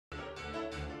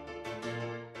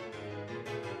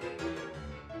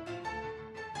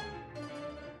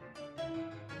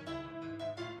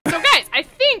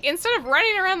think instead of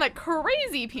running around like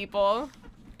crazy people,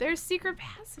 there's secret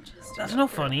passages. That's no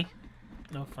funny.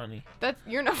 No funny.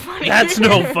 You're no funny. That's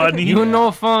no funny. You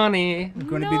no funny. I'm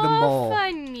going to be the mole.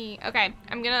 Funny. Okay,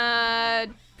 I'm gonna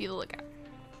be the lookout.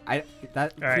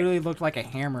 That clearly looked like a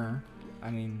hammer. I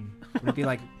mean, would it be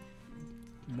like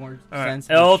more sense?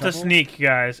 L to sneak,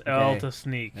 guys. Okay. L to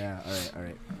sneak. Yeah. All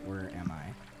right. Where am I?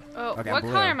 Oh, okay, what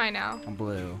color am I now? I'm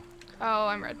blue. Oh,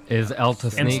 I'm red. Is L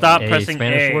to sneak and stop a pressing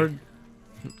Spanish A. word?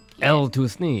 Yeah. L to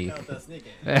sneak. L to sneak.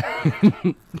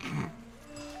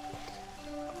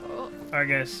 Alright,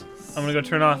 guys. I'm gonna go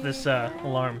turn off this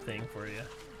alarm thing for you.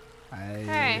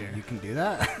 Hey. You can do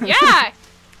that? Yeah!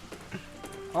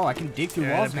 Oh, I can dig through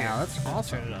walls now. That's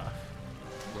awesome. Turn it off.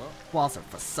 Walls are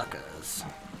for suckers.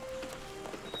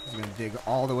 I'm gonna dig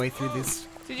all the way through this.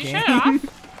 Did you shut it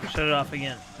off? Shut it off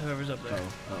again. Whoever's up there.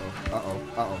 Uh-oh.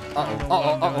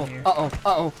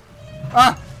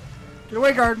 Ah! Get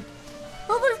away, guard.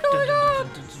 Something's going on!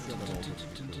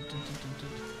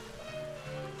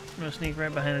 I'm gonna sneak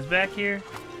right behind his back here.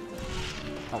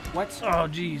 Oh, what? Oh,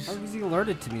 jeez. How was he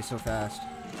alerted to me so fast?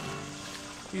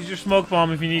 Use your smoke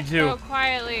bomb if you need to. Go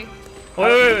quietly.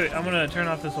 Wait. I'm gonna turn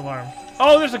off this alarm.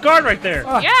 Oh, there's a guard right there.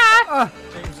 Yeah!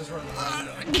 James just running behind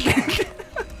him.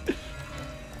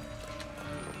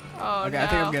 Oh, Okay, no. I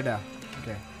think I'm good now.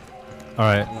 Okay.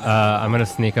 Alright, I'm gonna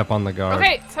sneak up on the guard.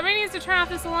 Okay, somebody needs to turn off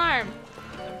this alarm.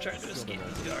 I'm trying to escape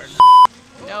this guard.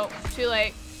 Nope, too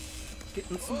late.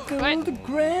 Getting some What? gold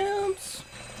grams.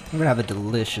 I'm gonna have a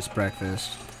delicious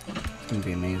breakfast. It's gonna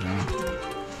be amazing.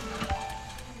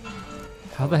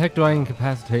 How the heck do I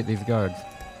incapacitate these guards?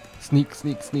 Sneak. So,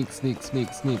 you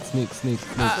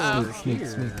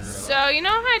know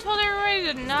how I told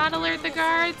everybody to not alert the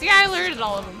guards? Yeah, I alerted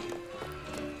all of them.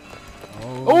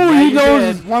 Oh, yeah, he you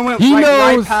knows. did. One went He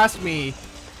right knows. past me.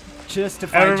 Just to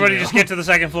find Everybody you. just get to the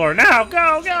second floor. Now,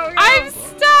 go. I'm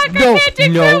stuck! No, I can't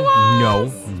dig through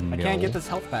walls! I can't get this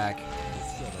health back.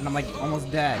 And I'm like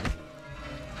almost dead.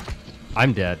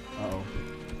 I'm dead. Uh-oh.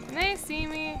 Can they see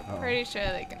me? Uh-oh. Pretty sure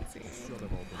they can see me.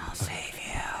 I'll save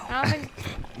you. I don't think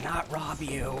Not rob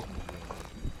you.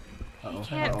 he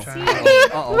can't Uh-oh. see me.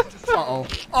 Uh-oh.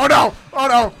 Oh no! Oh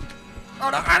no! Oh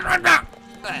no!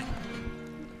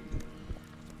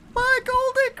 My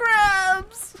golden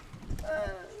crabs!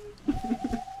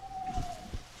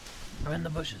 I'm in the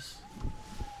bushes.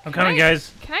 I'm coming,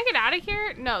 guys. Can I get out of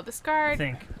here? No, this guard. I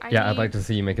think. Yeah, I'd like to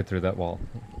see you make it through that wall.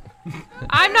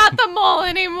 I'm not the mole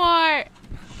anymore!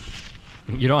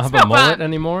 You don't have It's a no mullet fun.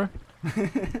 anymore?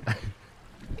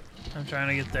 I'm trying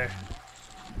to get there.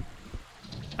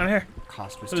 I'm here.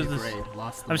 Cost was Who's too this? great.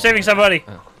 Lost the I'm saving ball. somebody.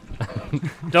 Oh.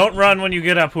 Don't run when you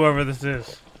get up, whoever this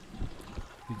is.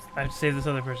 I have to save this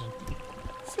other person.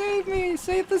 Save me!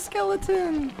 Save the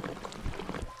skeleton!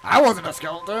 I wasn't a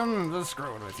skeleton! I'm just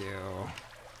screwing with you.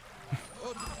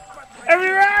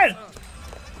 Everybody run!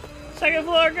 Second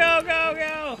floor,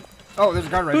 go! Oh, there's a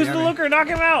guard right Who's the behind me. looker? Knock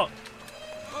him out!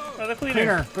 Or the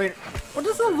cleaner. Cleaner. What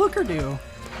does the looker do?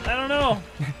 I don't know.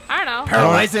 I don't know.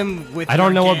 Paralyze him with I don't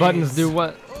your know what gaze. buttons do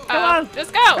what. Come on.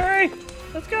 Just go! Hurry!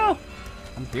 Let's go!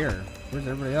 I'm here. Where's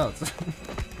everybody else?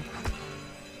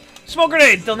 Smoke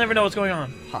grenade! They'll never know what's going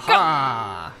on.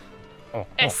 Haha!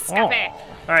 Escape!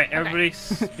 Alright, everybody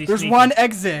be There's sneaky. one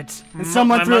exit, and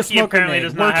someone my threw a monkey smoke apparently grenade.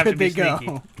 does not Where have could to be they go?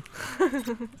 sneaky.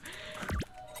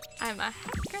 I'm a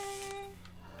hacker.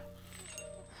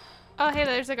 Oh, hey,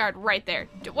 there's a guard right there.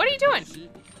 What are you doing?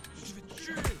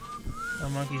 The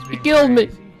monkey's being killed me.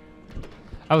 crazy.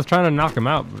 I was trying to knock him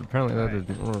out, but apparently that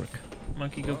didn't work.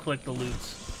 Monkey, go collect the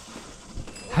loots.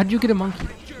 How'd you get a monkey?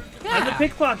 I'm the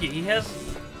pickpocket. He has.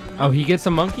 Oh, he gets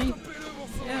a monkey?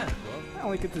 Yeah. I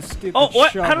only get this stupid Oh,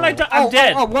 what? shovel. How did I die? I'm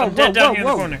dead. I'm dead down here in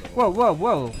the corner.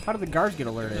 Whoa. How did the guards get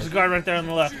alerted? There's a guard right there on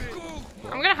the left.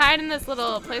 I'm gonna hide in this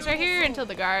little place right here until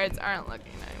the guards aren't looking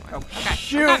anymore. Oh, Okay,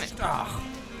 shoot! I'm coming. Ah.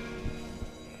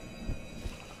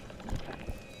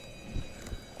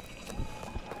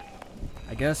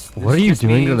 I guess. this What are you just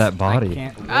doing to means that I body?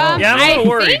 can't walk. Yeah, I'm a little I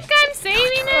worried. think I'm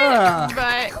saving it, Ah.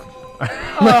 but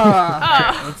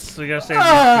Ah. We gotta save this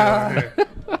guy over here.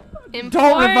 important.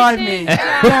 Don't revive me!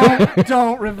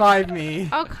 don't revive me!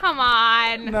 Oh, come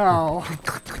on. No.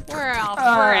 We're all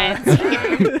Ah.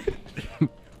 friends.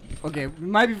 Okay, we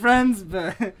might be friends,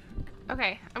 but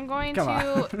Okay, I'm going Come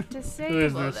to on.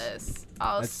 disable this? this.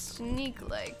 I'll That's- sneak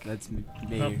like. that's me. Oh,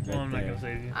 well, right I'm not there. gonna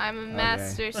save you. I'm a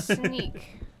master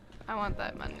sneak. I want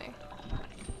that money.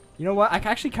 You know what? I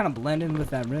can actually kind of blend in with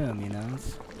that room. You know,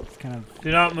 it's kind of.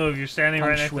 Do not move. You're standing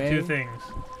right Feng next to two shui. things.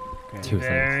 Okay. Two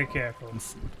Very careful.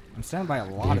 I'm standing by a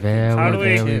lot Be of things. How do we-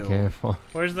 very too. careful.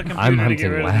 Where's the computer I'm to get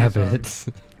hunting rid of these? rabbits.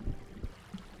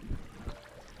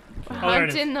 there it Hunt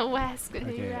is. in the west.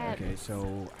 Okay, okay,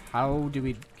 so how do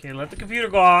we... Okay, let the computer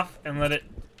go off and let it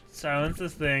silence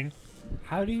this thing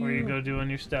How do you... before you go doing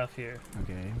your stuff here.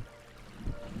 Okay.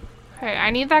 Okay,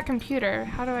 I need that computer.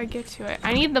 How do I get to it?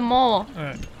 I need the mole.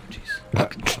 Alright.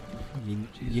 Jeez.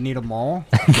 You need a mall?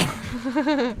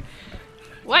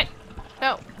 What?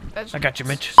 No. That I got you,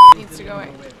 Mitch. needs to go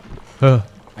away.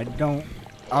 I don't...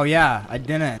 Oh yeah, I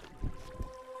didn't.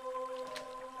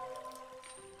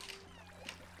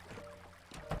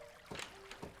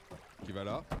 Qui va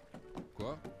là?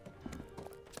 Quoi?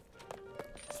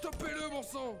 Stoppez-le, bon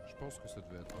sang! Je pense que ça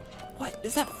devait être... What?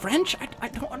 Is that French? I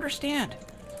don't understand.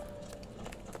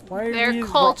 Why are They're we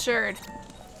cultured.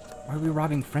 Why are we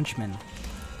robbing Frenchmen?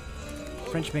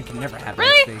 Frenchmen can never have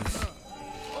Really? nice things.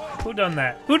 Who done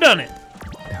that? Who done it?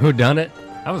 Who done it?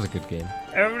 That was a good game.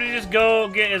 Everybody just go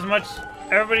get as much...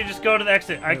 Everybody just go to the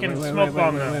exit. I can smoke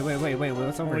bomb them Wait,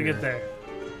 what's over when we here? get there.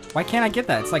 Why can't I get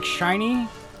that? It's like shiny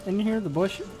in here, the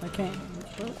bush. I can't.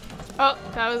 Oh,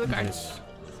 that was a guard. Yes.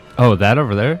 Oh, that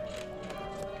over there?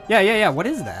 Yeah. What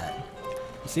is that?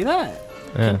 You see that? You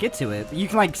Yeah. can't get to it. You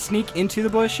can like sneak into the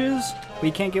bushes, but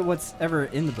you can't get what's ever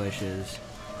in the bushes.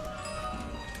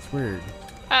 It's weird.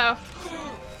 Uh oh.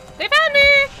 They found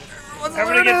me!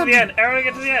 Everybody get to the end. Everybody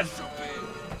get to the end.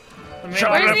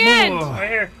 Where's the end? Right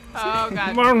here. Oh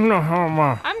god.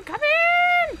 Oh, I'm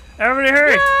coming! Everybody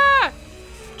hurry. Ah!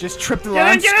 Just trip the Get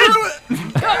line. in, get in. Screw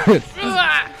it!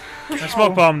 Ah! I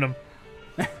smoke bombed him.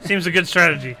 Seems a good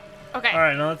strategy. Okay.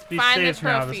 Alright, now let's be Find the safe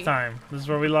now trophy. this time. This is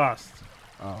where we lost.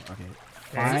 Oh, okay. Okay.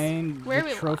 Find Where the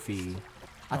we trophy.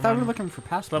 I thought we were looking for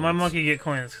passports. Let my monkey get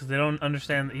coins because they don't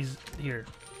understand that he's here.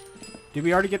 Did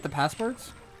we already get the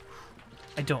passports?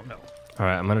 I don't know.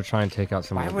 Alright, I'm gonna try and take out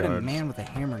some Why more would a guards. man with a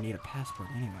hammer need a passport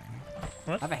anyway?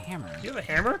 What? I have a hammer. You have a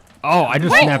hammer? Oh, I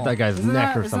just Wait! snapped that guy's Isn't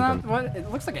neck that- or isn't that something. what? It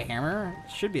looks like a hammer.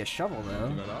 It should be a shovel though.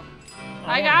 Qui va là?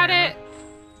 I got it.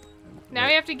 Now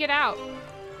we have to get out.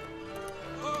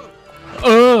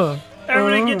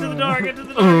 Everybody get to the door, get to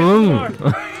the door, get to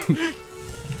the door.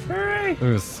 Hurry!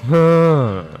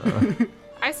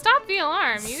 I stopped the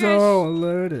alarm. You So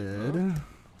loaded.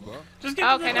 Just get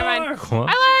Okay, to the never mind. door. guys.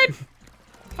 I lied.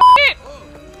 F it.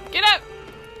 Get up.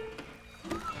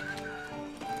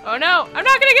 Oh no! I'm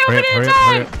not gonna get open in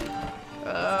time.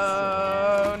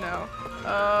 Oh no!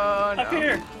 Oh no! Up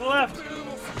here, to the left.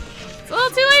 It's a little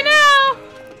too late now.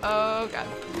 Oh god!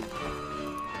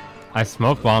 I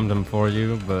smoke bombed him for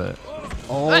you, but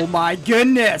Oh What? my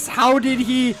goodness! How did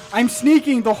he? I'm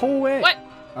sneaking the whole way. What?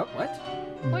 Oh, what?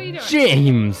 What are you doing?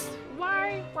 James.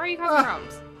 Why? Why are you causing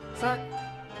problems? Is that?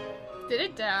 Did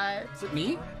it die? Is it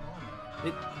me?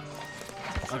 It.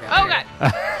 Okay. Oh god!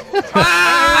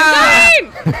 Ah!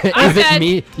 I'm dying! I'm Is it dead.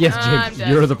 me? Yes, I'm James, dead.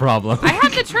 you're the problem. I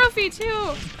have the trophy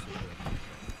too.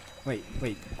 Wait.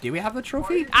 Do we have the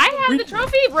trophy? I have the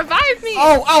trophy. Revive me.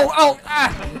 Oh!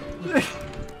 Ah.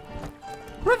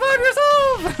 Revive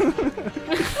yourself!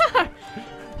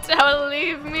 Don't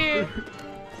leave me.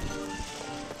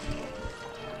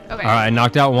 Okay. Alright, I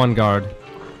knocked out one guard. Okay,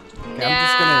 I'm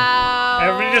just gonna.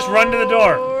 Everybody just run to the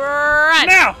door. Run.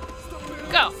 Now!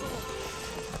 Go.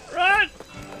 Run!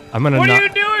 I'm gonna What are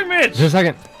knock. you doing, Mitch? Just a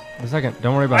second. Just a second.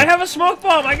 Don't worry about I it. have a smoke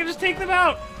bomb. I can just take them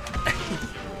out.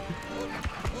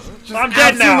 I'm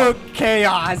dead now. Absolute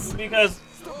chaos. Because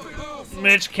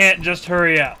Mitch can't just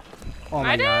hurry up. Oh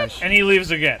my I did? gosh. And he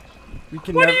leaves again. We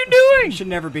can What are never- you doing? We should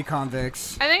never be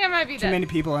convicts. I think I might be Too dead. many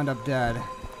people end up dead. Am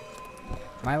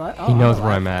I alive? He knows I'm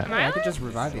where alive. I'm at. Am I Yeah, I could alive? just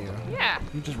revive you. Yeah.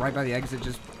 You just right by the exit,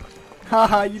 just.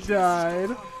 Haha, you died.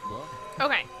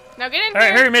 Okay. Now get in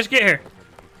Alright, here. hurry, Mitch, get here.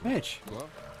 Mitch.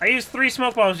 I used 3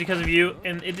 smoke bombs because of you,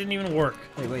 and it didn't even work.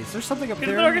 Wait, is there something up Get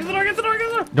to there? the door, get to the door, get to the door, get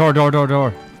to the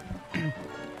door.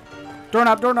 Door.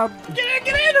 Doorknob. Get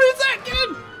in, who's that? Get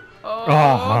in! Oh, Oh.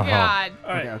 god.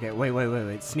 Alright. Okay,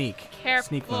 wait. Sneak. Careful.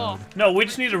 Sneak mode. No, we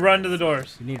just need to run to the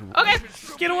doors. You need. Okay.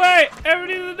 Get away!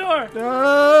 Everybody to the door!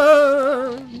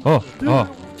 Oh.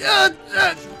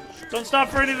 Don't stop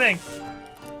for anything.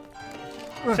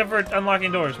 Except for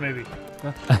unlocking doors, maybe.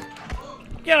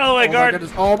 Get out of the way, Oh my guard!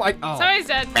 goodness. Oh my. Oh. Somebody's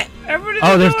dead. Everybody to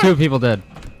Oh, the there's door. 2 people dead.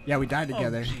 Yeah, we died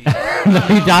together.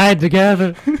 We died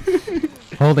together.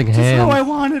 Holding Just how I hands.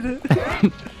 wanted it.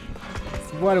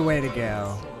 What a way to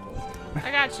go. I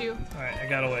got you. Alright, I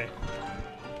got away.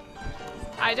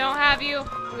 I don't have you.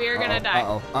 We are gonna die.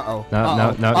 Uh-oh.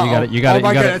 No, you got it. You got Oh it. my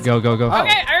You got goodness. it. Go. Oh.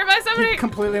 Okay, I revived He somebody.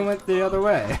 completely went the other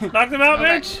way. Knock them out,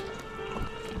 Okay. Mitch!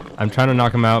 I'm trying to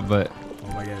knock him out, but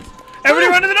Oh my goodness.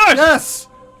 Everybody run to the doors! Yes!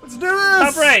 Let's do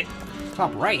this! Top right!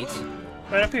 Top right?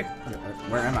 Right up here.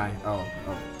 Where am I? Oh.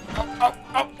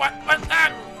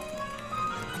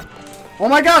 Oh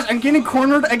my gosh, I'm getting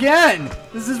cornered again.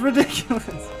 This is ridiculous.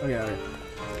 Okay.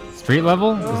 Street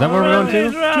level? Is that where we're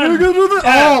going to?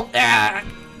 Oh,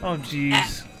 Oh,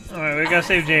 jeez. Alright, we gotta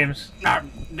save James. not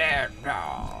there.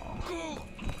 No.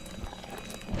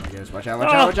 You guys, watch out!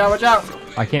 Watch out! Watch out! Watch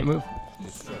out! I can't move.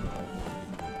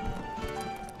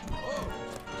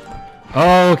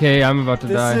 Oh, okay, I'm about to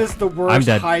die. This is the I'm worst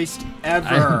dead. heist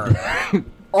ever.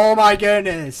 Oh my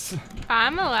goodness.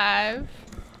 I'm alive.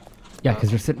 Yeah,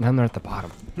 because you're sitting down there at the bottom.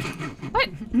 What?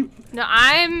 No,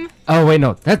 I'm Oh, wait,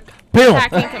 no. That's Bill!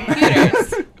 hacking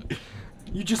computers.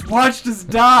 You just watched us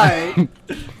die.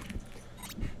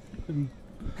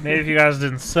 Maybe if you guys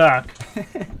didn't suck, I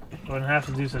wouldn't have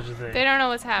to do such a thing. They don't know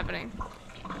what's happening.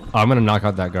 Oh, I'm going to knock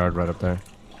out that guard right up there.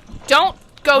 Don't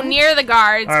go near the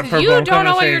guards, Alright, because Purple, you I'm don't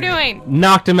know coming what to you're save you. doing.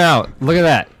 Knocked him out. Look at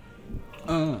that.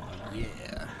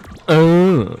 Yeah.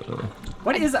 Oh.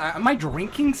 What is? Am I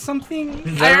drinking something?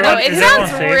 I don't know. It Is everyone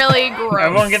sounds safe? really gross.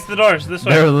 Everyone get to the doors. This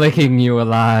way. They're licking you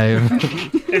alive.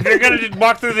 If you're gonna just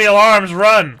walk through the alarms,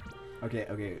 run. Okay.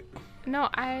 Okay. No,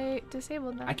 I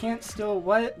disabled them. I can't still.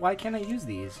 What? Why can't I use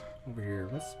these over here?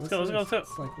 What's go, let's go, this? let's go.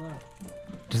 It's like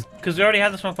what? Because we already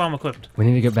have the smoke bomb equipped. We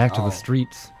need to get back to Oh. the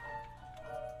streets.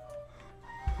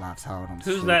 Laughs out on Who's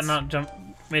streets. that not jump?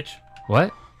 Mitch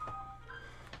What?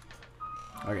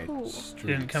 Okay.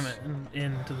 didn't come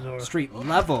into the door. Street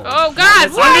level. Oh God!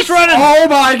 I'm What? just running. Oh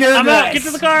my goodness! I'm out. Get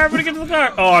to the car. Everybody get to the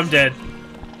car. Oh, I'm dead.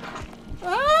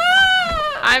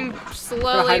 I'm hide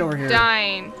slowly over here.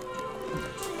 dying.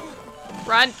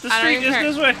 Run! The I don't street even is care.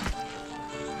 this way.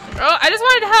 Oh, I just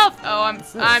wanted help. Oh,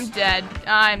 this? I'm dead.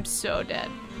 I'm so dead.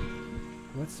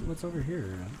 What's over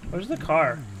here? Where's the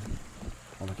car?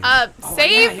 Oh, look at this.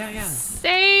 Save, yeah.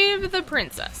 save the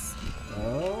princess.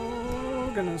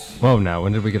 Oh goodness. Whoa, now,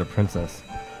 when did we get a princess?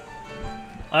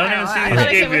 I don't even I see thought the I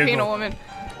escape came with being a vehicle. woman.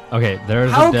 Okay,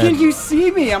 there's How a dead. can you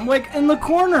see me? I'm like in the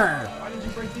corner. Why did you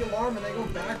break the alarm and they go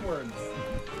backwards?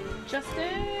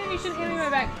 Justin, you should hand me my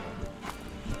bag.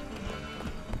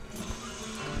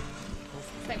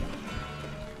 Thank you.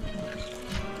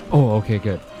 Oh, okay,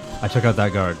 good. I took out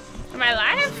that guard. Am I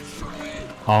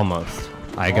alive? Almost.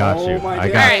 I got oh you. my I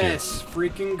got you. goodness.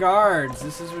 Freaking guards.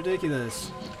 This is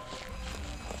ridiculous.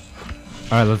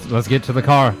 All right, let's get to the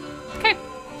car. Okay.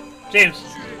 James.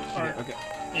 Okay.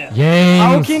 James.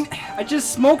 How can I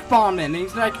just smoke bomb him?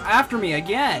 He's like after me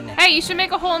again. Hey, you should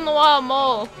make a hole in the wall,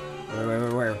 mole.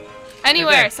 Where?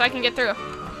 Anywhere, Okay. so I can get through.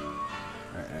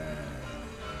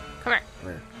 Come here.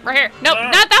 Where? Right here. Nope,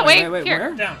 not that way. Wait, Here.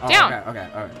 where? Down. Oh, Down. Okay.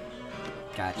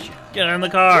 Gotcha. Get in the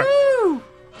car. Woo!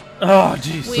 Oh,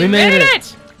 jeez. We made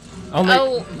it. Only,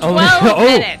 Oh, only 12 oh,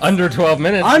 minutes. under 12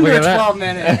 minutes. Under Look at that. 12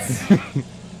 minutes.